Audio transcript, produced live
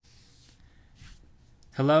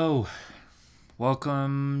Hello,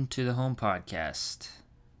 welcome to the Home Podcast.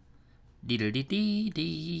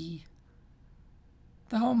 Dee.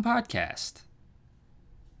 The Home Podcast.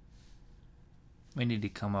 We need to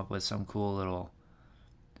come up with some cool little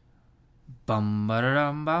bum ba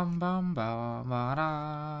dum bum bum bum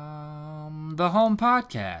ba-dum. The Home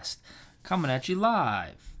Podcast, coming at you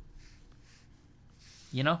live.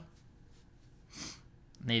 You know,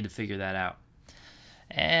 need to figure that out.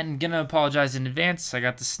 And gonna apologize in advance. I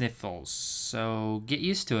got the sniffles, so get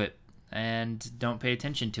used to it and don't pay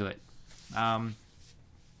attention to it. But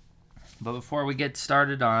before we get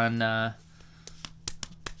started on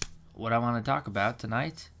what I want to talk about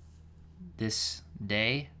tonight, this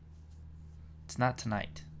day, it's not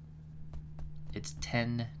tonight. It's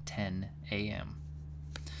 10:10 a.m.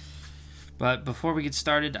 But before we get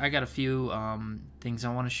started, I got a few things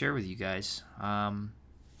I want to share with you guys.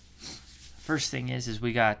 First thing is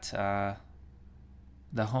we got the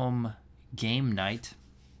home game night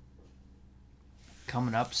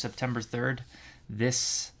coming up September 3rd,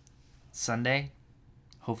 this Sunday.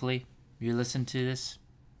 Hopefully you listen to this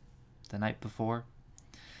the night before.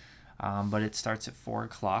 But it starts at 4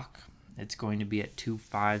 o'clock. It's going to be at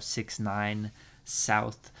 2569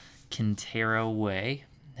 South Quintero Way,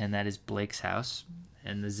 and that is Blake's house.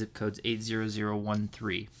 And the zip code's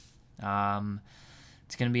 80013.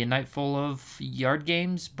 It's going to be a night full of yard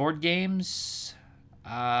games, board games,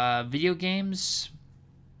 video games,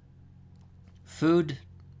 food,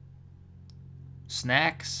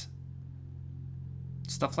 snacks,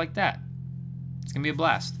 stuff like that. It's going to be a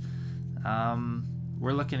blast.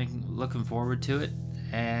 We're looking forward to it,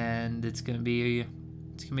 and it's going to be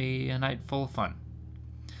a night full of fun.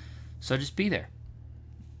 So just be there.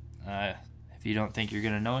 If you don't think you're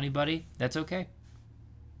going to know anybody, that's okay.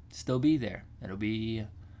 Still be there.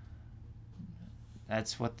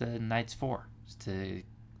 That's what the night's for, is to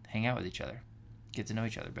hang out with each other, get to know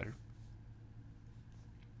each other better.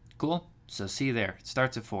 Cool? So see you there. It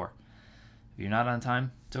starts at 4. If you're not on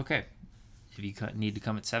time, it's okay. If you need to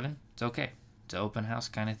come at 7, it's okay. It's an open house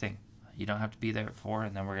kind of thing. You don't have to be there at 4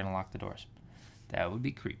 and then we're going to lock the doors. That would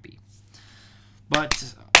be creepy.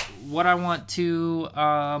 But what I want to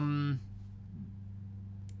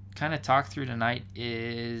kind of talk through tonight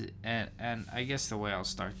is, and I guess the way I'll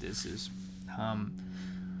start this is,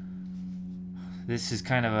 this is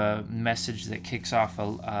kind of a message that kicks off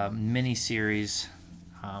a mini series,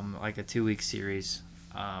 like a 2-week series,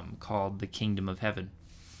 called The Kingdom of Heaven.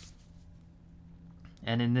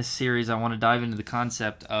 And in this series, I want to dive into the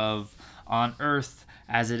concept of on earth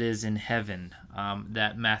as it is in heaven,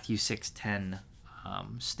 that Matthew 6:10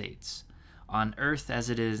 states. On earth as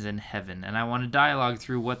it is in heaven. And I want to dialogue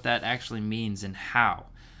through what that actually means and how.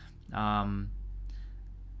 And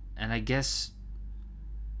I guess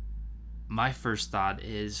my first thought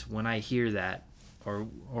is when I hear that,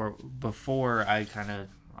 or before I kind of,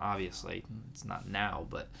 obviously, it's not now,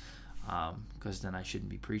 but because then I shouldn't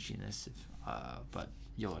be preaching this, but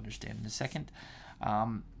you'll understand in a second.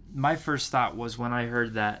 My first thought was when I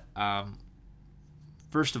heard that,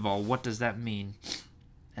 first of all, what does that mean?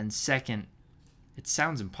 And second, it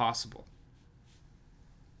sounds impossible.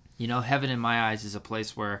 You know, heaven in my eyes is a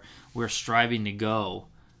place where we're striving to go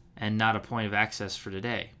and not a point of access for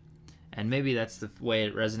today. And maybe that's the way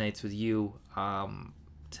it resonates with you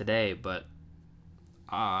today, but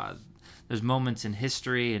there's moments in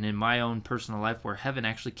history and in my own personal life where heaven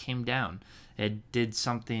actually came down. It did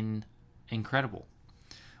something incredible.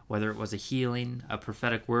 Whether it was a healing, a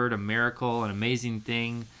prophetic word, a miracle, an amazing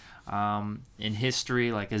thing, in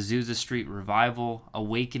history, like Azusa Street revival,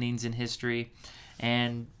 awakenings in history,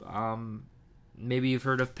 and maybe you've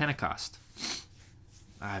heard of Pentecost.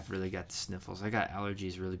 I've really got the sniffles. I got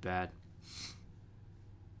allergies really bad.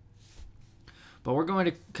 But we're going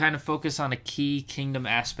to kind of focus on a key kingdom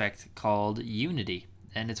aspect called unity,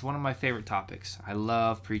 and it's one of my favorite topics. I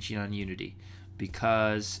love preaching on unity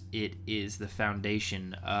because it is the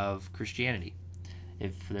foundation of Christianity.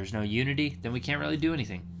 If there's no unity, then we can't really do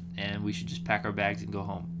anything. And we should just pack our bags and go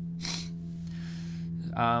home.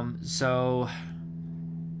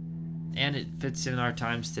 And it fits in our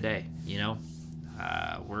times today, you know.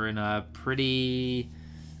 We're in a pretty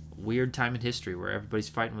weird time in history where everybody's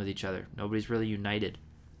fighting with each other. Nobody's really united.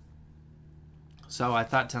 So I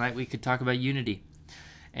thought tonight we could talk about unity.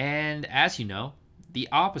 And as you know, the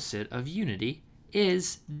opposite of unity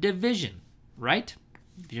is division, right?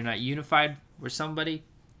 If you're not unified with somebody,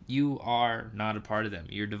 you are not a part of them.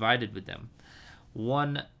 You're divided with them.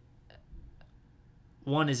 One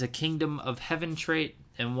is a kingdom of heaven trait,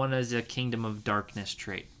 and one is a kingdom of darkness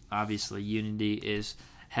trait. Obviously, unity is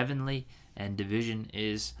heavenly, and division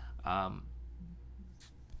is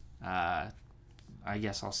I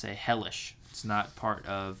guess I'll say hellish. It's not part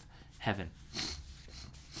of heaven.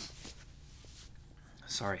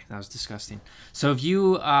 Sorry, that was disgusting. So if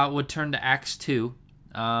you would turn to Acts 2,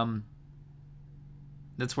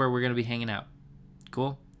 that's where we're going to be hanging out.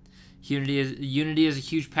 Cool? Unity is a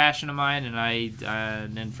huge passion of mine,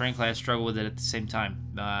 and frankly, I struggle with it at the same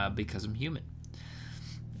time because I'm human.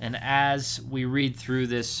 And as we read through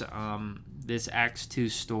this this Acts 2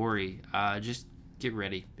 story, just get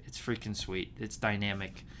ready. It's freaking sweet. It's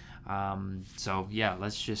dynamic. So yeah,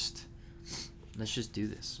 let's just do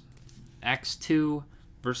this. Acts 2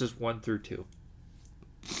 verses 1 through 2.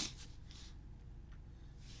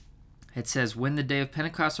 It says, "When the day of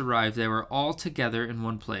Pentecost arrived, they were all together in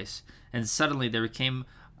one place, and suddenly there came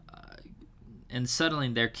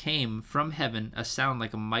from heaven a sound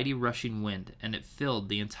like a mighty rushing wind, and it filled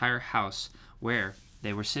the entire house where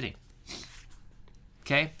they were sitting."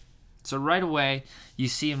 Okay? So right away, you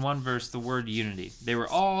see in one verse the word unity. They were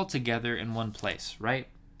all together in one place, right?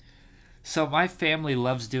 So my family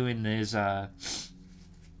loves doing these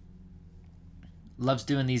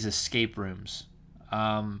escape rooms.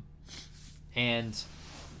 And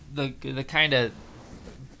the kind of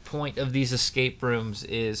point of these escape rooms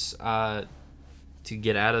is to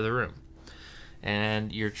get out of the room.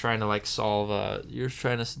 And you're trying to you're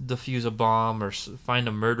trying to defuse a bomb or find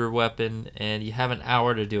a murder weapon, and you have an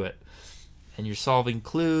hour to do it. And you're solving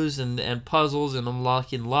clues and puzzles and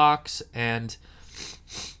unlocking locks and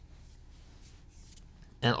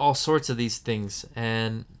all sorts of these things.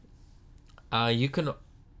 And you can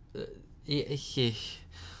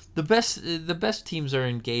the best teams are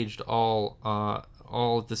engaged all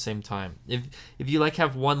at the same time. If you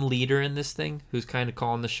have one leader in this thing who's kind of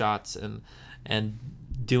calling the shots and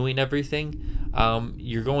doing everything,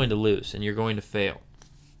 you're going to lose and you're going to fail.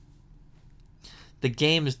 The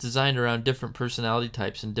game is designed around different personality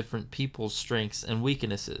types and different people's strengths and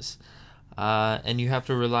weaknesses, and you have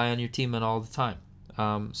to rely on your team all the time.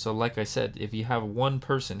 So like I said, if you have one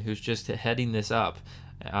person who's just heading this up,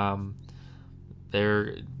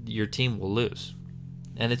 your team will lose.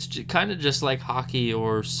 And it's kind of just like hockey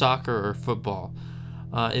or soccer or football.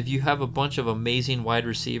 If you have a bunch of amazing wide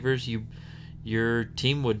receivers, your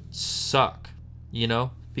team would suck,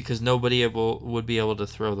 because nobody would be able to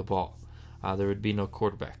throw the ball. There would be no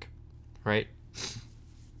quarterback, right?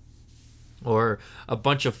 Or a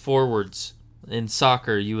bunch of forwards in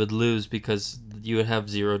soccer, you would lose because you would have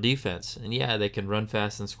zero defense. And yeah, they can run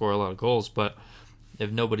fast and score a lot of goals, but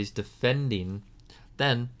if nobody's defending,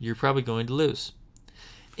 then you're probably going to lose.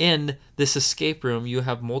 In this escape room, you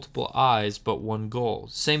have multiple eyes, but one goal.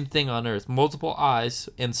 Same thing on Earth. Multiple eyes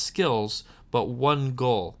and skills, but one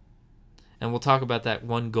goal. And we'll talk about that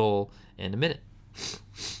one goal in a minute.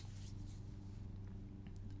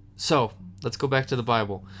 So, let's go back to the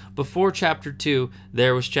Bible. Before chapter 2,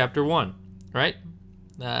 there was chapter 1, right?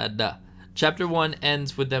 Chapter 1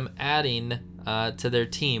 ends with them adding to their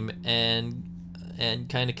team and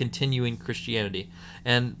kind of continuing Christianity.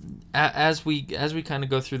 And as we kind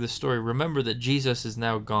of go through the story, remember that Jesus is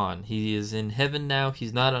now gone. He is in heaven now.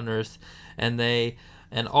 He's not on earth. And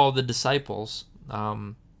all the disciples,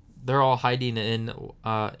 they're all hiding in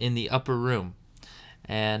the upper room,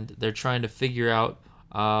 and they're trying to figure out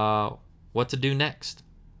what to do next.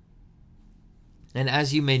 And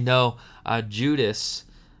as you may know, Judas,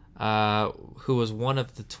 who was one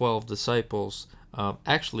of the 12 disciples,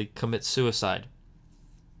 actually commits suicide.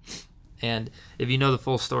 And if you know the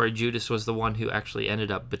full story, Judas was the one who actually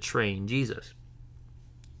ended up betraying Jesus.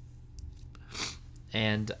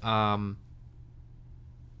 And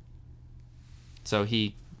so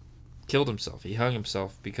he killed himself. He hung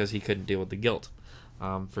himself because he couldn't deal with the guilt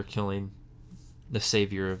for killing the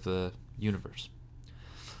savior of the universe.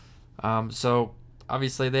 So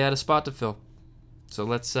obviously they had a spot to fill. So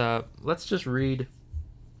let's just read.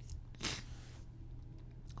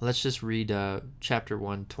 Let's just read chapter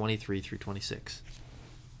 1, 23 through 26.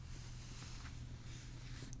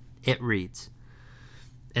 It reads,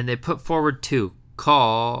 "And they put forward two,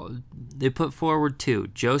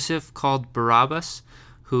 Joseph called Barabbas,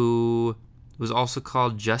 who was also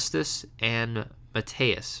called Justus, and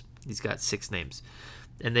Matthias." He's got 6 names.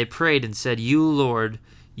 "And they prayed and said, You Lord,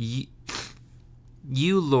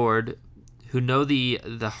 who know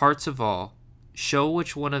the hearts of all, show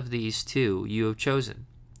which one of these two you have chosen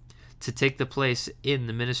to take the place in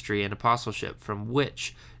the ministry and apostleship from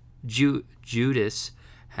which Judas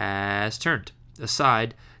has turned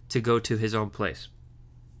aside to go to his own place."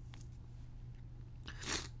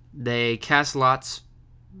 They cast lots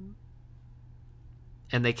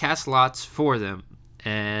for them,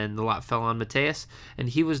 and the lot fell on Matthias, and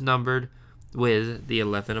he was numbered with the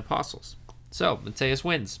 11 apostles. So, Matthias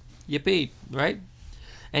wins. Yippee, right?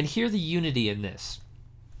 And hear the unity in this.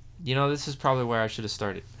 This is probably where I should have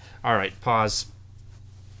started. All right, pause.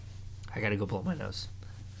 I gotta go blow my nose.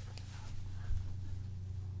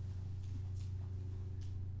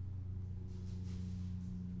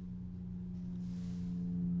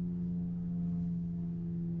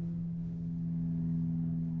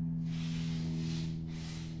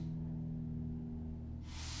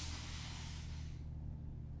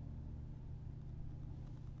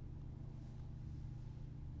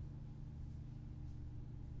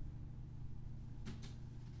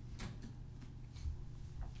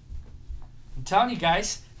 I'm telling you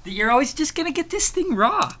guys that you're always just going to get this thing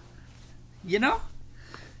raw. You're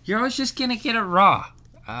always just going to get it raw.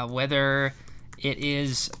 Whether it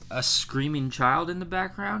is a screaming child in the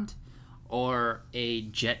background, or a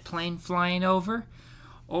jet plane flying over,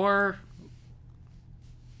 or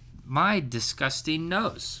my disgusting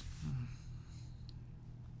nose.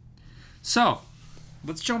 So,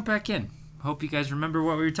 let's jump back in. Hope you guys remember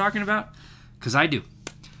what we were talking about, because I do.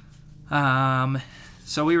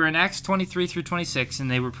 So we were in Acts 23 through 26,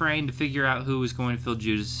 and they were praying to figure out who was going to fill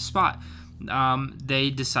Judas' spot. They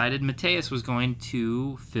decided Matthias was going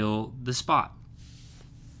to fill the spot.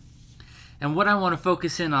 And what I want to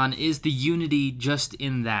focus in on is the unity just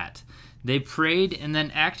in that. They prayed and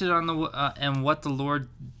then acted on and what the Lord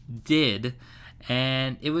did,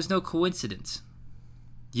 and it was no coincidence.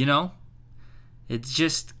 It's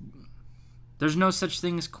just, there's no such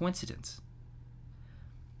thing as coincidence.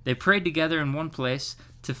 They prayed together in one place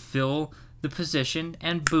to fill the position,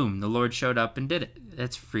 and boom, the Lord showed up and did it.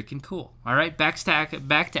 That's freaking cool. All right, back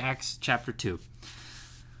to Acts chapter 2.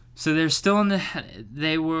 So they're all still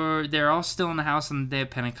in the house on the day of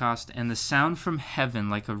Pentecost, and the sound from heaven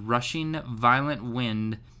like a rushing violent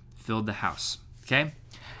wind filled the house. Okay?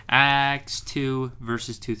 Acts 2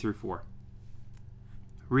 verses 2 through 4.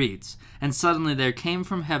 Reads, "And suddenly there came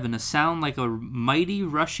from heaven a sound like a mighty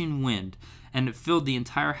rushing wind, and it filled the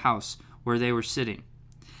entire house where they were sitting.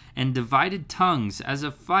 And divided tongues as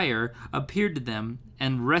of fire appeared to them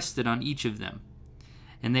and rested on each of them.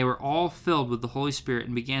 And they were all filled with the Holy Spirit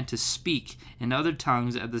and began to speak in other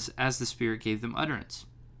tongues as the Spirit gave them utterance."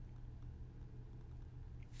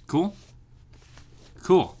 Cool?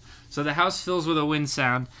 Cool. So the house fills with a wind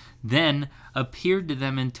sound, then appeared to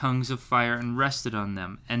them in tongues of fire and rested on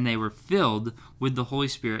them. And they were filled with the Holy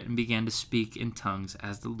Spirit and began to speak in tongues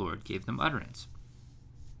as the Lord gave them utterance.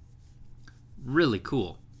 Really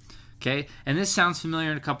cool. Okay, and this sounds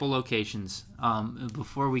familiar in a couple locations.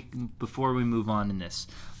 Before we move on in this,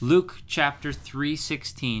 Luke chapter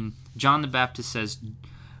 3:16, John the Baptist says,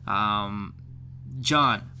 John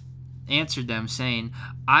answered them, saying,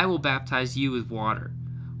 "I will baptize you with water,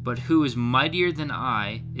 but who is mightier than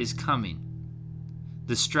I is coming,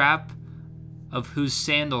 the strap of whose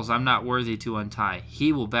sandals I'm not worthy to untie.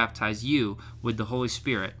 He will baptize you with the Holy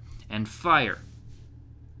Spirit and fire."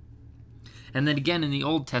 And then again in the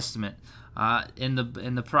Old Testament, in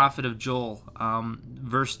the prophet of Joel,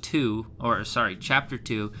 chapter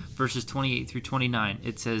 2, verses 28 through 29,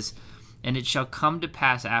 it says, "And it shall come to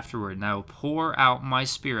pass afterward, and I will pour out my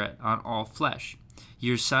Spirit on all flesh.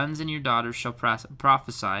 Your sons and your daughters shall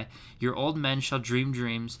prophesy, your old men shall dream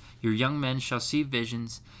dreams, your young men shall see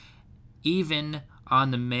visions, even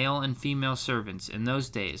on the male and female servants. In those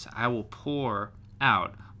days I will pour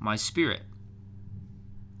out my Spirit."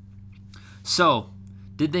 So,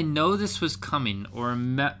 did they know this was coming or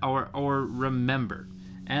remember?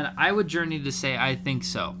 And I would journey to say I think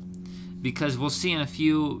so, because we'll see in a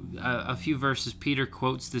few verses Peter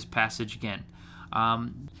quotes this passage again.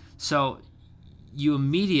 So you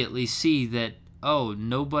immediately see that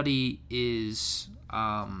nobody's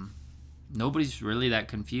really that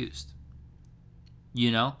confused.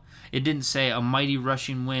 It didn't say a mighty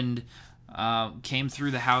rushing wind came through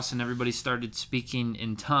the house and everybody started speaking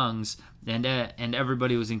in tongues and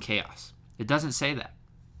everybody was in chaos. It doesn't say that.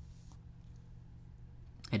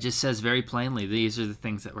 It just says very plainly these are the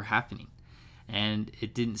things that were happening. And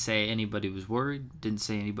it didn't say anybody was worried, didn't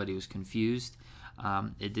say anybody was confused.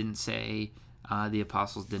 It didn't say the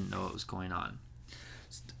apostles didn't know what was going on.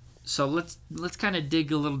 So let's kind of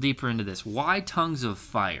dig a little deeper into this. Why tongues of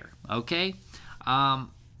fire? Okay?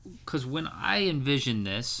 Because when I envision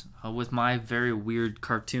this with my very weird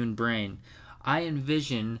cartoon brain, I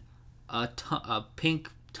envision a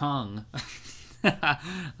pink tongue.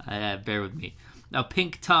 Bear with me. A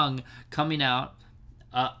pink tongue coming out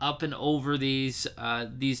up and over these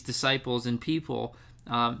disciples and people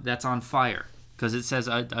that's on fire, because it says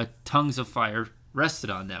tongues of fire rested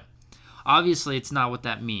on them. Obviously, it's not what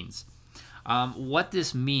that means. What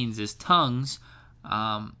this means is tongues,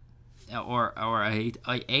 or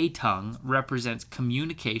a tongue represents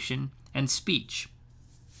communication and speech.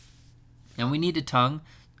 And we need a tongue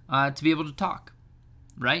to be able to talk,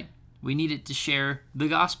 right? We need it to share the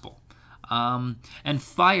gospel. And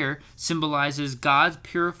fire symbolizes God's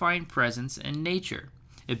purifying presence and nature.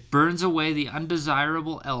 It burns away the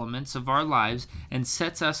undesirable elements of our lives and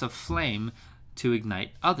sets us aflame to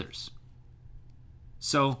ignite others.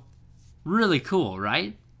 So, really cool,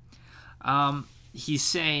 right? He's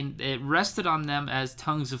saying it rested on them as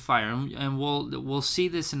tongues of fire. And we'll see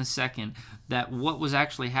this in a second, that what was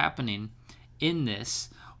actually happening in this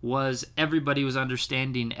was everybody was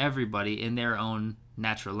understanding everybody in their own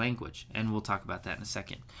natural language. And we'll talk about that in a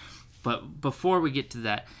second. But before we get to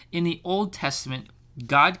that, in the Old Testament,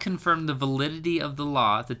 God confirmed the validity of the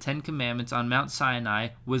law, the Ten Commandments, on Mount Sinai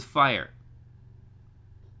with fire.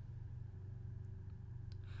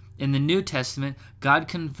 In the New Testament, God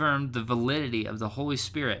confirmed the validity of the Holy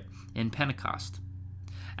Spirit in Pentecost.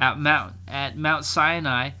 At Mount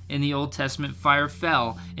Sinai in the Old Testament, fire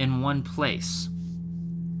fell in one place.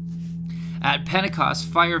 At Pentecost,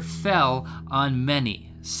 fire fell on many,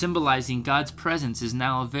 symbolizing God's presence is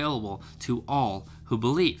now available to all who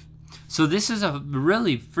believe. So this is a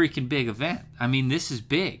really freaking big event. I mean, this is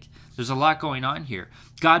big. There's a lot going on here.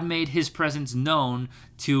 God made his presence known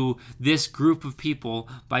to this group of people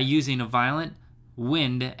by using a violent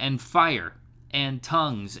wind and fire and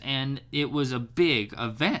tongues, and it was a big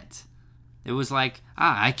event. It was like,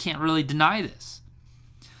 I can't really deny this.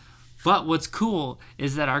 But what's cool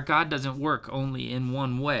is that our God doesn't work only in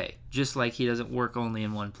one way, just like he doesn't work only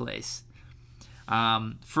in one place.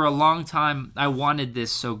 For a long time, I wanted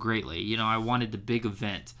this so greatly. I wanted the big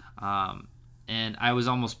event. And I was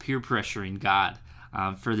almost peer pressuring God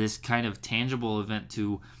for this kind of tangible event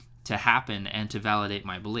to happen and to validate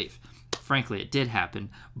my belief. Frankly, it did happen,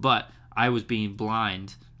 but I was being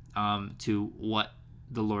blind to what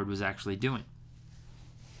the Lord was actually doing.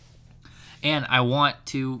 And I want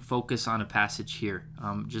to focus on a passage here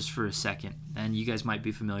just for a second, and you guys might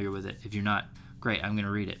be familiar with it. If you're not, great, I'm going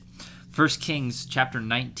to read it. 1 Kings chapter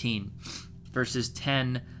 19, verses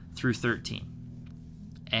 10 through 13.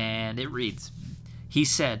 And it reads, "He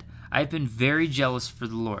said, I have been very jealous for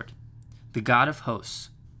the Lord, the God of hosts.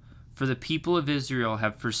 For the people of Israel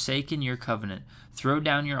have forsaken your covenant, thrown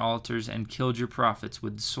down your altars, and killed your prophets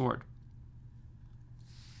with the sword.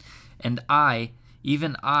 And I,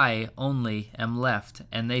 even I only, am left,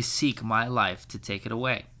 and they seek my life to take it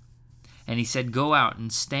away. And he said, Go out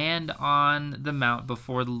and stand on the mount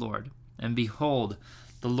before the Lord. And behold,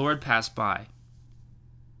 the Lord passed by.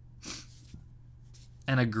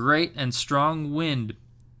 And a great and strong wind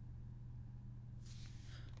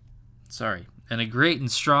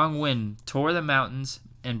tore the mountains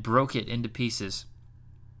and broke it into pieces,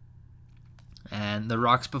 and the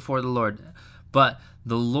rocks before the Lord. But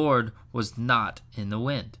the Lord was not in the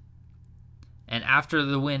wind. And after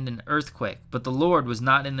the wind, an earthquake. But the Lord was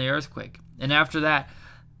not in the earthquake. And after the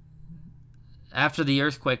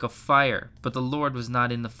earthquake, a fire. But the Lord was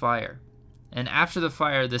not in the fire. And after the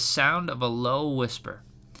fire, the sound of a low whisper.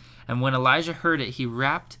 And when Elijah heard it, he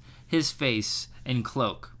wrapped his face in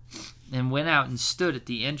cloak, and went out and stood at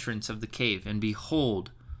the entrance of the cave. And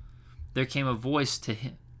behold, there came a voice to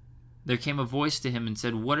him and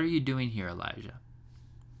said, What are you doing here, Elijah?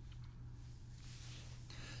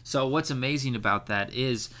 So what's amazing about that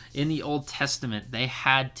is in the Old Testament, they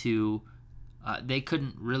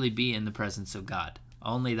couldn't really be in the presence of God.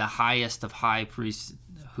 Only the highest of high priests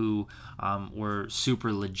who were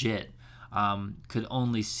super legit could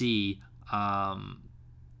only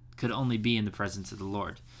be in the presence of the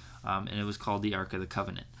Lord. And it was called the Ark of the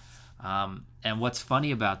Covenant. And what's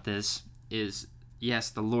funny about this is, yes,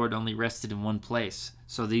 the Lord only rested in one place.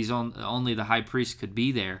 So only the high priest could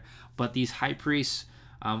be there. But these high priests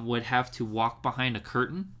would have to walk behind a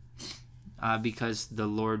curtain because the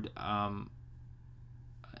Lord,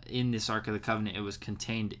 in this Ark of the Covenant, it was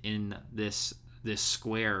contained in this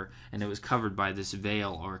square, and it was covered by this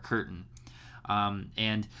veil or curtain.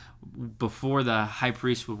 And before the high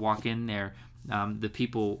priest would walk in there, the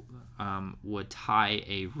people would tie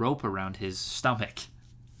a rope around his stomach,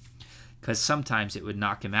 because sometimes it would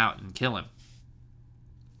knock him out and kill him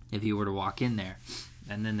if he were to walk in there.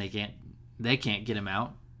 And then they can't get him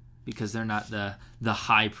out because they're not the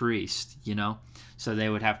high priest, So they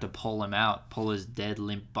would have to pull him out, pull his dead,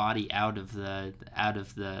 limp body out of the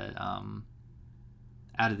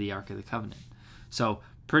Ark of the Covenant. So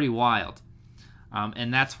pretty wild.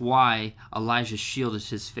 And that's why Elijah shielded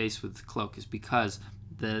his face with the cloak, is because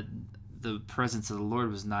the presence of the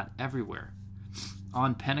Lord was not everywhere.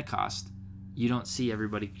 On Pentecost, you don't see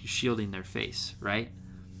everybody shielding their face, right?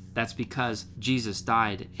 That's because Jesus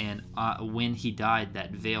died, and when he died,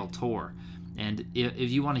 that veil tore. And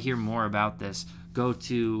if you want to hear more about this, go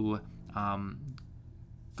to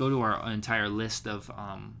our entire list of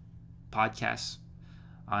podcasts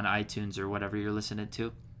on iTunes or whatever you're listening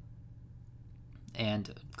to,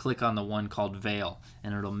 and click on the one called Veil,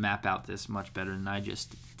 and it'll map out this much better than I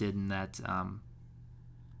just did in that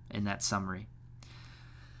summary.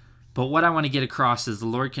 But what I want to get across is the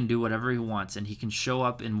Lord can do whatever he wants, and he can show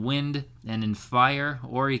up in wind and in fire,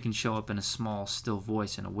 or he can show up in a small, still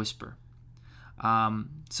voice and a whisper.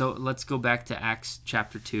 So let's go back to Acts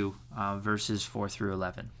chapter 2, verses 4 through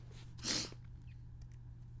 11.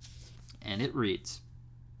 And it reads,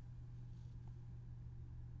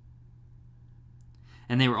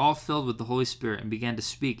 "And they were all filled with the Holy Spirit and began to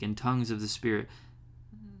speak in tongues of the Spirit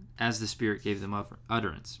as the Spirit gave them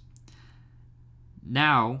utterance.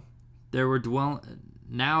 Now there were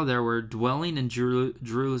dwelling in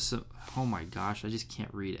Jerusalem. Oh my gosh, I just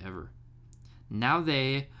can't read ever. Now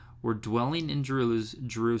they were dwelling in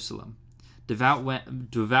Jerusalem,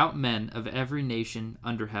 devout men of every nation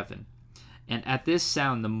under heaven. And at this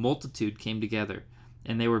sound the multitude came together,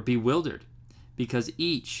 and they were bewildered, because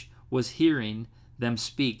each was hearing them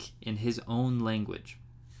speak in his own language.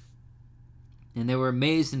 And they were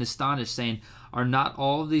amazed and astonished, saying, Are not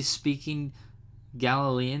all of these speaking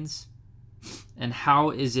Galileans? And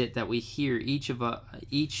how is it that we hear each of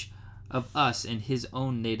us in his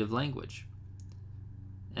own native language?"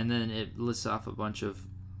 And then it lists off a bunch of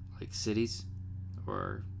cities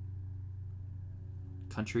or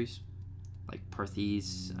countries, like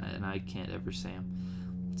Parthes, and I can't ever say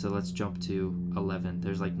them. So let's jump to 11.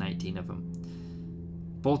 There's 19 of them.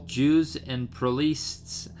 "Both Jews and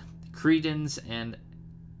Prolists, Cretans and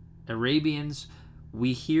Arabians,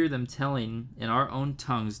 we hear them telling in our own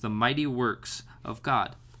tongues the mighty works of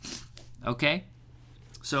God." Okay?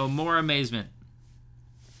 So more amazement.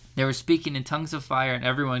 They were speaking in tongues of fire, and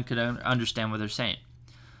everyone could understand what they're saying.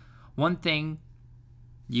 One thing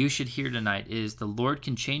you should hear tonight is the Lord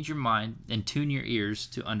can change your mind and tune your ears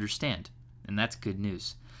to understand. And that's good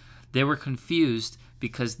news. They were confused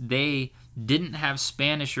because they didn't have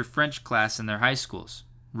Spanish or French class in their high schools,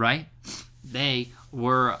 right? They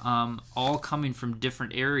were all coming from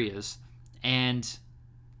different areas, and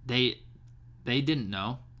they didn't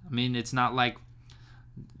know. I mean, it's not like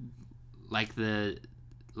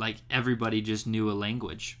everybody just knew a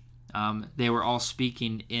language. They were all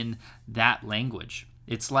speaking in that language.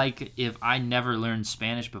 It's like if I never learned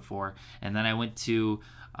Spanish before, and then I went to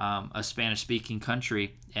a Spanish-speaking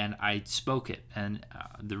country and I spoke it, and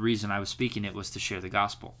the reason I was speaking it was to share the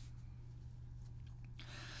gospel.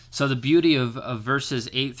 So the beauty of verses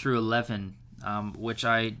 8 through 11, which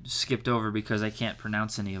I skipped over because I can't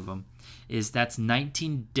pronounce any of them, is that's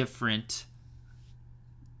 19 different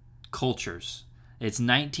cultures. It's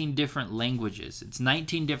 19 different languages. It's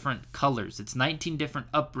 19 different colors. It's 19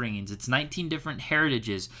 different upbringings. It's 19 different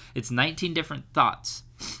heritages. It's 19 different thoughts.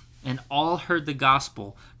 And all heard the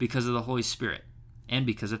gospel because of the Holy Spirit and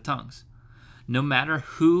because of tongues. No matter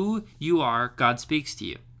who you are, God speaks to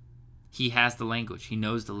you. He has the language. He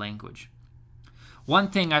knows the language.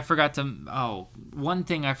 One thing I forgot to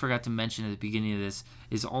mention at the beginning of this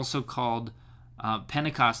is also called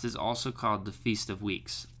Pentecost is also called the Feast of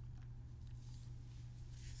Weeks.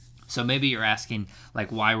 So maybe you're asking,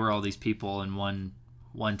 why were all these people in one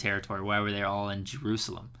territory? Why were they all in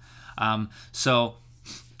Jerusalem? So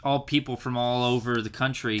all people from all over the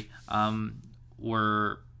country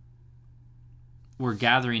were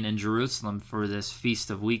gathering in Jerusalem for this Feast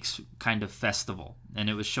of Weeks kind of festival, and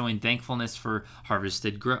it was showing thankfulness for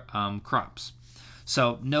harvested crops.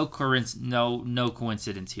 So no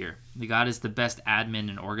coincidence here. God is the best admin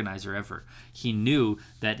and organizer ever. He knew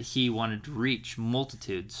that he wanted to reach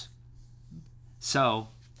multitudes. So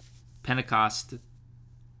Pentecost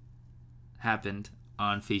happened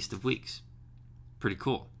on Feast of Weeks. Pretty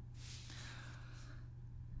cool.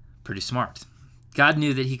 Pretty smart. God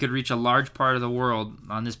knew that he could reach a large part of the world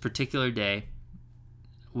on this particular day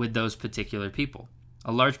with those particular people.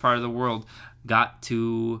 A large part of the world got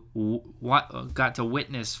to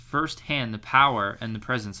witness firsthand the power and the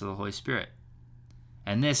presence of the Holy Spirit.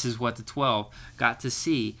 And this is what the 12 got to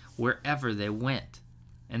see wherever they went.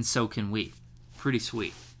 And so can we. Pretty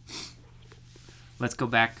sweet. Let's go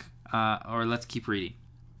back, or let's keep reading.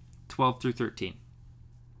 12 through 13.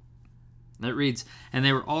 It reads, "And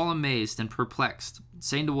they were all amazed and perplexed,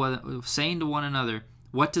 saying to one another,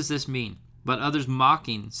 'What does this mean?' But others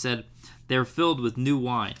mocking said, 'They are filled with new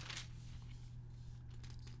wine.'"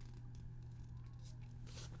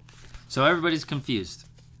 So everybody's confused.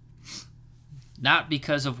 not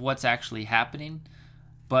because of what's actually happening,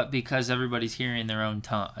 but because everybody's hearing their own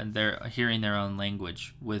tongue, and they're hearing their own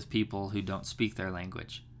language with people who don't speak their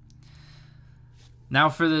language. Now,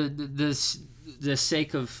 for the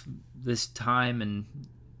sake of this time and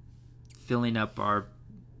filling up our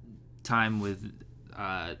time with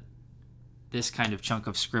this kind of chunk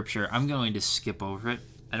of scripture, I'm going to skip over it.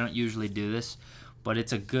 I don't usually do this, but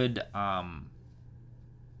it's a good. I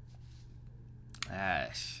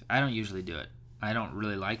don't usually do it. I don't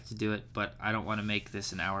really like to do it, but I don't want to make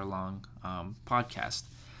this an hour-long podcast.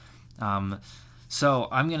 So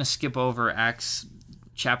I'm going to skip over Acts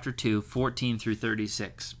chapter 2, 14 through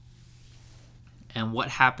 36. And what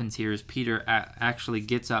happens here is Peter actually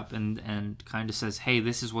gets up and kind of says, hey,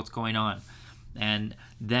 this is what's going on. And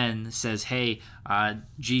then says, hey,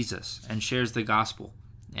 Jesus, and shares the gospel.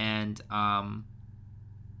 And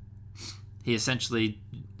he essentially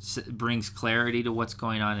brings clarity to what's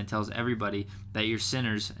going on and tells everybody that you're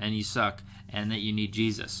sinners and you suck and that you need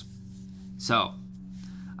Jesus. So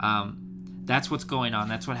that's what's going on.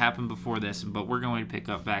 That's what happened before this. But we're going to pick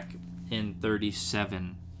up back in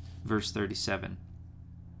 37, verse 37.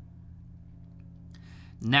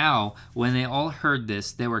 Now, when they all heard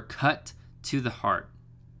this, they were cut to the heart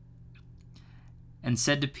and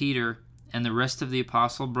said to Peter and the rest of the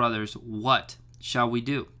apostle brothers, what shall we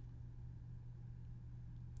do?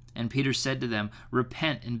 And Peter said to them,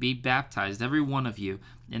 repent and be baptized, every one of you,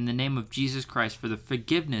 in the name of Jesus Christ for the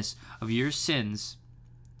forgiveness of your sins,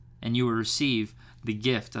 and you will receive the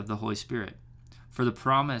gift of the Holy Spirit. For the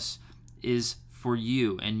promise is for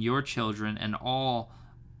you and your children and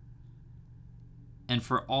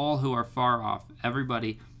for all who are far off,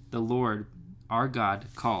 everybody the Lord our God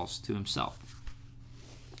calls to himself.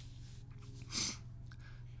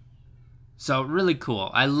 So really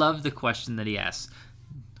cool. I love the question that he asks.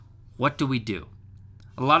 What do we do?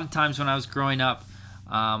 A lot of times when I was growing up,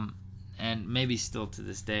 and maybe still to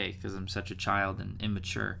this day because I'm such a child and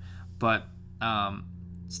immature, but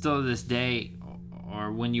still to this day,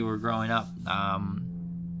 or when you were growing up,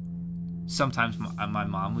 sometimes my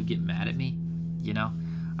mom would get mad at me,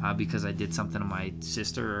 because I did something to my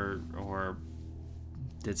sister or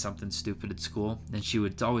did something stupid at school. And she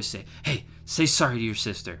would always say, hey, say sorry to your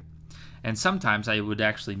sister. And sometimes I would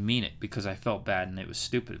actually mean it because I felt bad and it was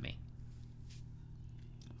stupid of me.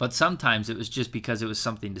 But sometimes it was just because it was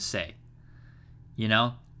something to say.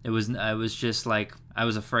 I was just like, I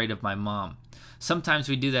was afraid of my mom. Sometimes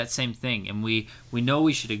we do that same thing, and we know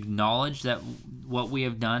we should acknowledge that what we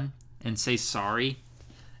have done and say sorry,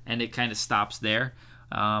 and it kind of stops there.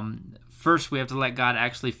 First, we have to let God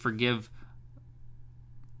actually forgive,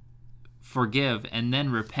 and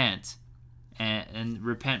then repent. And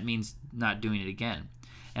repent means not doing it again.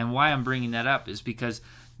 And why I'm bringing that up is because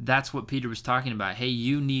that's what Peter was talking about. Hey,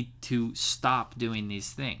 you need to stop doing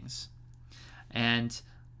these things. And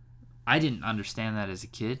I didn't understand that as a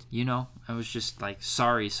kid, I was just like,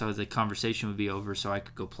 sorry, so the conversation would be over so I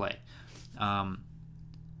could go play. And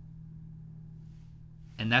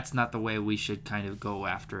that's not the way we should kind of go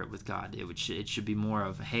after it with God. It should be more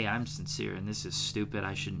of, hey, I'm sincere and this is stupid.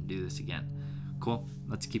 I shouldn't do this again. Cool.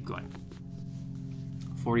 Let's keep going.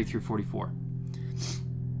 40 through 44.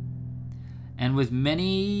 And with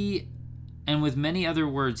many other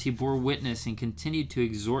words he bore witness and continued to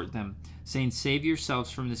exhort them, saying, save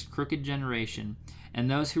yourselves from this crooked generation.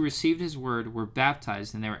 And those who received his word were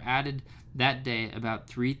baptized, and there were added that day about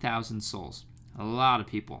 3,000 souls. A lot of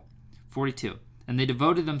people. 42. And they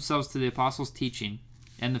devoted themselves to the apostles' teaching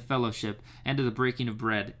and the fellowship and to the breaking of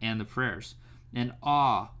bread and the prayers. And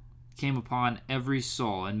awe came upon every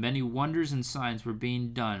soul, and many wonders and signs were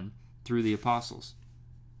being done through the apostles.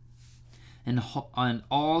 And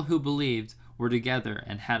all who believed were together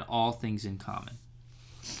and had all things in common.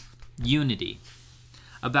 Unity.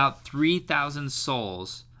 About 3,000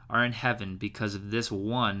 souls are in heaven because of this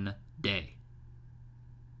one day.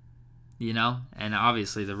 And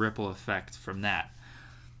obviously the ripple effect from that.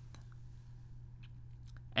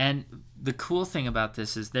 And the cool thing about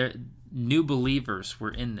this is new believers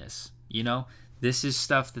were in this. This is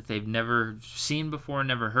stuff that they've never seen before,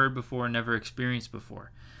 never heard before, never experienced before.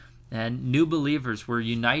 And new believers were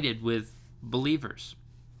united with believers.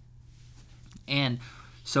 And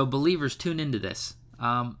so believers, tune into this.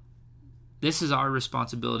 This is our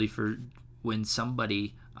responsibility for when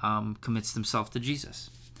somebody commits themselves to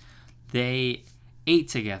Jesus. They ate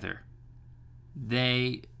together.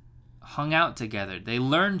 They hung out together. They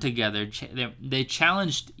learned together. They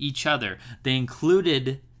challenged each other. They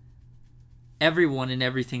included everyone in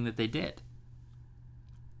everything that they did.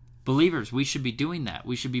 Believers, we should be doing that.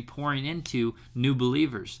 We should be pouring into new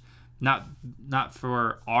believers. Not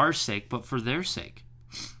for our sake, but for their sake.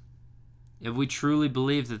 If we truly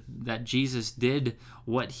believe that Jesus did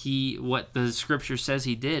what the scripture says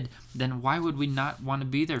he did, then why would we not want to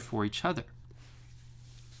be there for each other?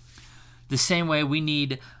 The same way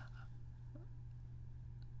we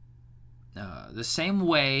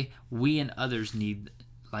and others need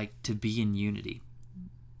to be in unity.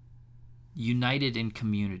 United in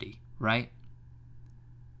community, right?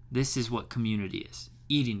 This is what community is.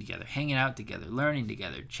 Eating together, hanging out together, learning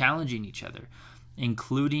together, challenging each other,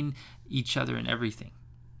 including each other in everything.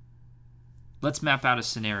 Let's map out a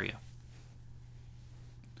scenario.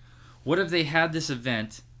 What if they had this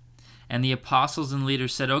event and the apostles and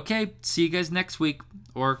leaders said, okay, see you guys next week,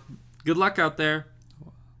 or good luck out there?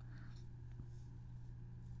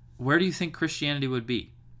 Where do you think Christianity would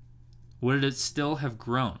be? Would it still have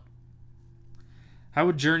grown? I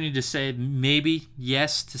would journey to say maybe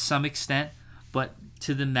yes to some extent, but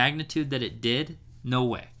to the magnitude that it did, no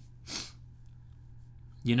way.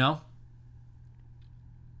 You know?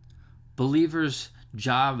 Believers'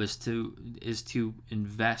 job is to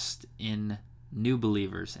invest in new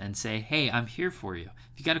believers and say, hey, I'm here for you.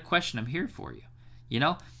 If you got a question, I'm here for you. You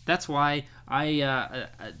know? That's why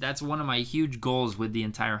that's one of my huge goals with the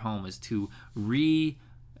entire home is to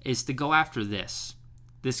go after this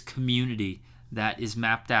community that is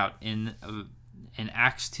mapped out in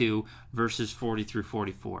Acts 2 verses 40 through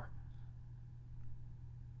 44.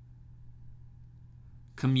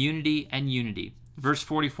 Community and unity. Verse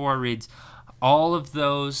 44 reads, all of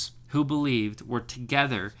those who believed were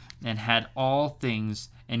together and had all things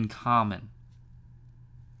in common.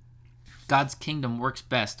 God's kingdom works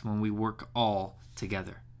best when we work all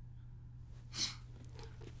together.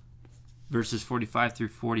 Verses 45 through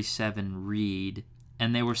 47 read,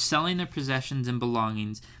 and they were selling their possessions and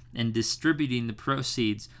belongings and distributing the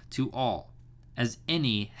proceeds to all, as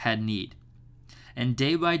any had need. And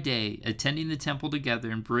day by day, attending the temple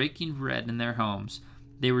together and breaking bread in their homes,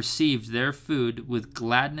 they received their food with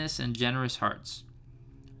gladness and generous hearts,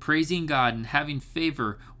 praising God and having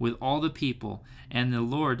favor with all the people, and the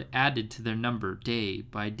Lord added to their number day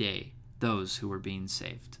by day those who were being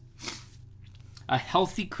saved. A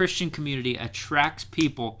healthy Christian community attracts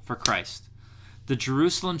people for Christ. The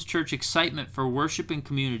Jerusalem's church excitement for worship and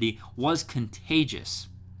community was contagious.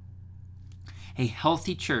 A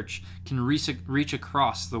healthy church can reach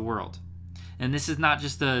across the world. And this is not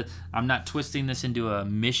just I'm not twisting this into a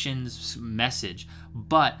missions message,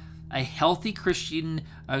 but a healthy Christian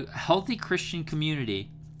community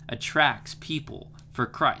attracts people for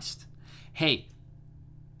Christ. Hey,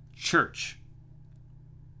 church,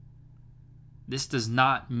 this does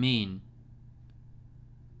not mean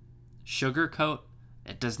sugarcoat.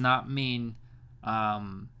 It does not mean I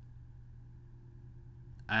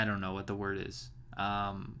don't know what the word is.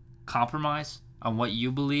 Compromise on what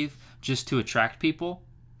you believe just to attract people.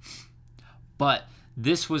 But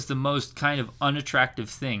this was the most kind of unattractive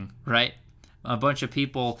thing, right? A bunch of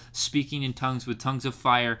people speaking in tongues with tongues of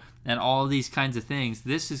fire and all these kinds of things.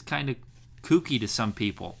 This is kind of kooky to some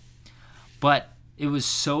people. But it was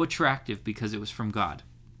so attractive because it was from God.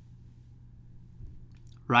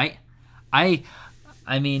 Right? I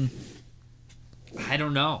mean, I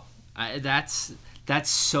don't know. That's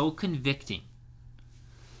so convicting.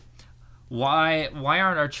 Why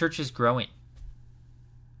aren't our churches growing?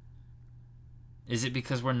 Is it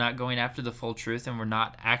because we're not going after the full truth and we're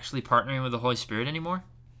not actually partnering with the Holy Spirit anymore?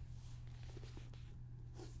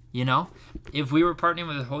 You know, if we were partnering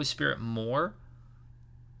with the Holy Spirit more,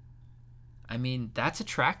 I mean, that's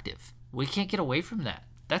attractive. We can't get away from that.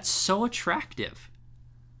 That's so attractive.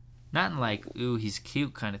 Not in like, ooh, he's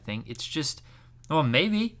cute kind of thing. It's just, well,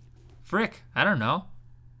 maybe. Frick, I don't know.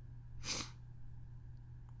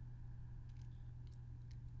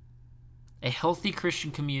 A healthy Christian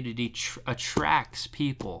community attracts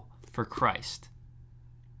people for Christ.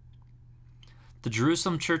 The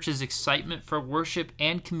Jerusalem church's excitement for worship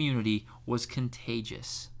and community was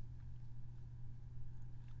contagious.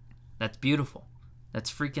 That's beautiful.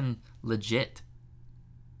 That's freaking legit.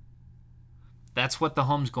 That's what the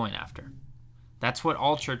home's going after. That's what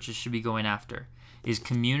all churches should be going after, is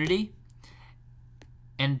community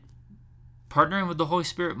and partnering with the Holy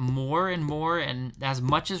Spirit more and more and as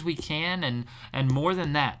much as we can and more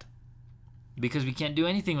than that, because we can't do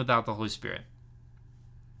anything without the Holy Spirit.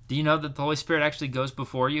 Do you know that the Holy Spirit actually goes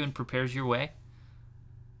before you and prepares your way?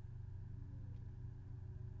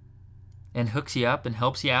 And hooks you up and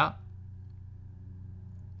helps you out?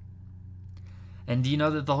 And do you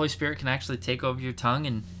know that the Holy Spirit can actually take over your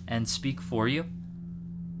tongue and speak for you?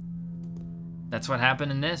 That's what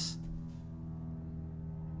happened in this.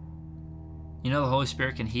 You know the Holy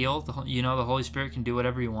Spirit can heal. You know the Holy Spirit can do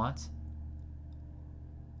whatever he wants.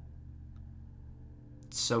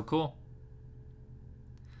 It's so cool.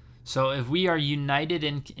 So if we are united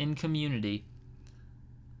in community,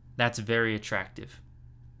 that's very attractive.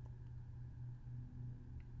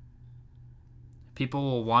 People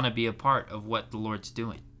will want to be a part of what the Lord's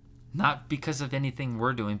doing. Not because of anything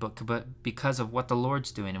we're doing, but because of what the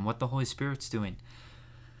Lord's doing and what the Holy Spirit's doing.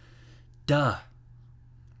 Duh.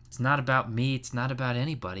 It's not about me. It's not about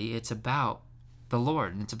anybody. It's about the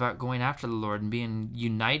Lord. And it's about going after the Lord and being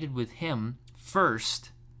united with him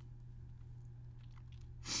first.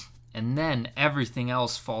 And then everything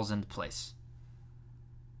else falls into place.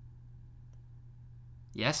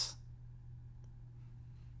 Yes?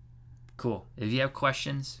 Cool. If you have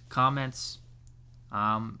questions, comments,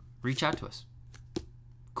 reach out to us.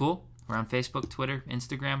 Cool? We're on Facebook, Twitter,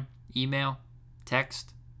 Instagram, email,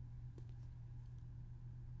 text,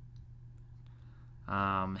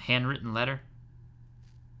 handwritten letter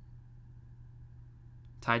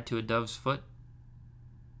tied to a dove's foot.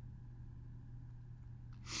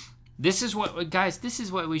 This is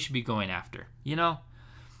what we should be going after. You know,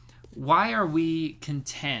 why are we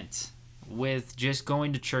content with just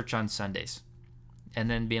going to church on Sundays and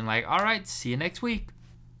then being like, all right, see you next week,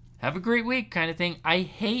 have a great week kind of thing? I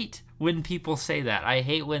hate when people say that. I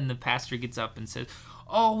hate when the pastor gets up and says,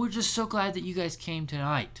 oh, we're just so glad that you guys came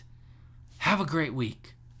tonight, have a great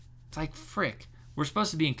week. It's like, frick, we're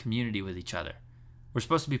supposed to be in community with each other. We're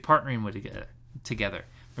supposed to be partnering together.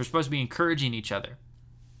 We're supposed to be encouraging each other.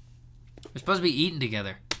 We're supposed to be eating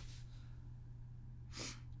together.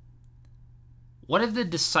 What if the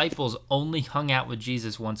disciples only hung out with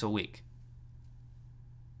Jesus once a week?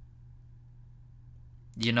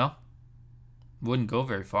 You know? Wouldn't go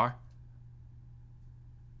very far.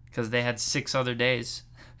 Because they had 6 other days.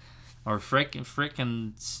 Or frankly,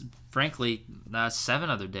 7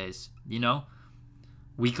 other days. You know?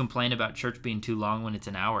 We complain about church being too long when it's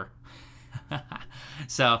an hour.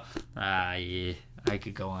 So, yeah, I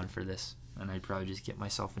could go on for this. And I'd probably just get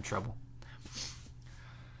myself in trouble.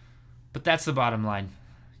 But that's the bottom line.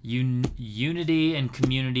 Unity and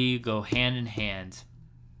community go hand in hand.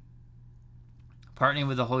 Partnering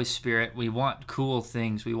with the Holy Spirit, we want cool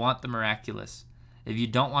things. We want the miraculous. If you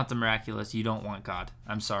don't want the miraculous, you don't want God.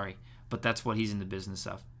 I'm sorry, but that's what he's in the business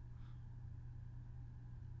of.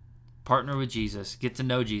 Partner with Jesus. Get to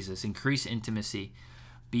know Jesus. Increase intimacy.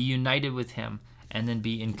 Be united with him. And then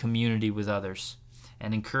be in community with others.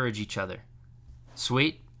 And encourage each other.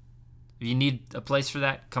 Sweet? If you need a place for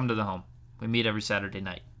that, come to the home. We meet every Saturday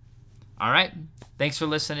night. All right? Thanks for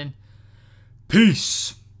listening.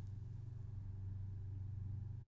 Peace.